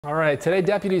All right, today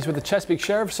deputies with the Chesapeake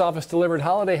Sheriff's Office delivered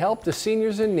holiday help to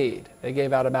seniors in need. They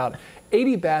gave out about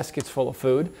 80 baskets full of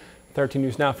food. 13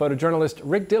 News Now photojournalist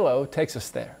Rick Dillow takes us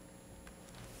there.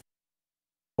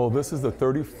 Well, this is the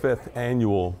 35th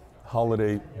annual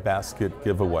holiday basket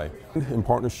giveaway. In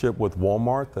partnership with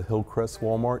Walmart, the Hillcrest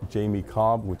Walmart, Jamie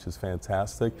Cobb, which is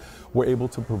fantastic, we're able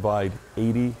to provide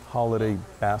 80 holiday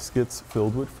baskets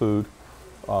filled with food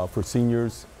for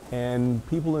seniors and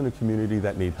people in the community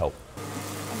that need help.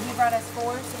 And he brought us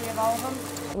 4, so we have all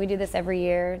of them. We do this every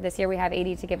year. This year we have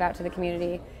 80 to give out to the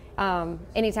community.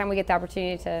 Anytime we get the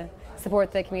opportunity to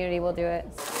support the community, we'll do it.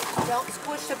 Don't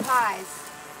squish the pies.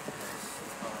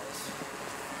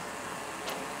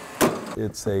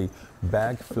 It's a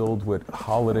bag filled with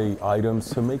holiday items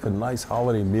to make a nice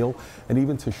holiday meal and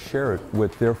even to share it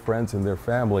with their friends and their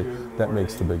family. That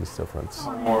makes the biggest difference.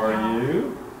 How are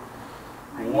you?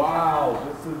 Wow,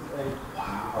 this is a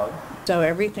wow. So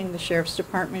everything the Sheriff's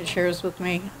Department shares with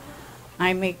me,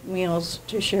 I make meals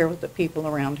to share with the people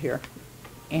around here.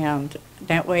 And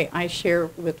that way I share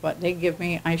with what they give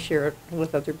me, I share it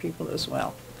with other people as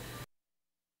well.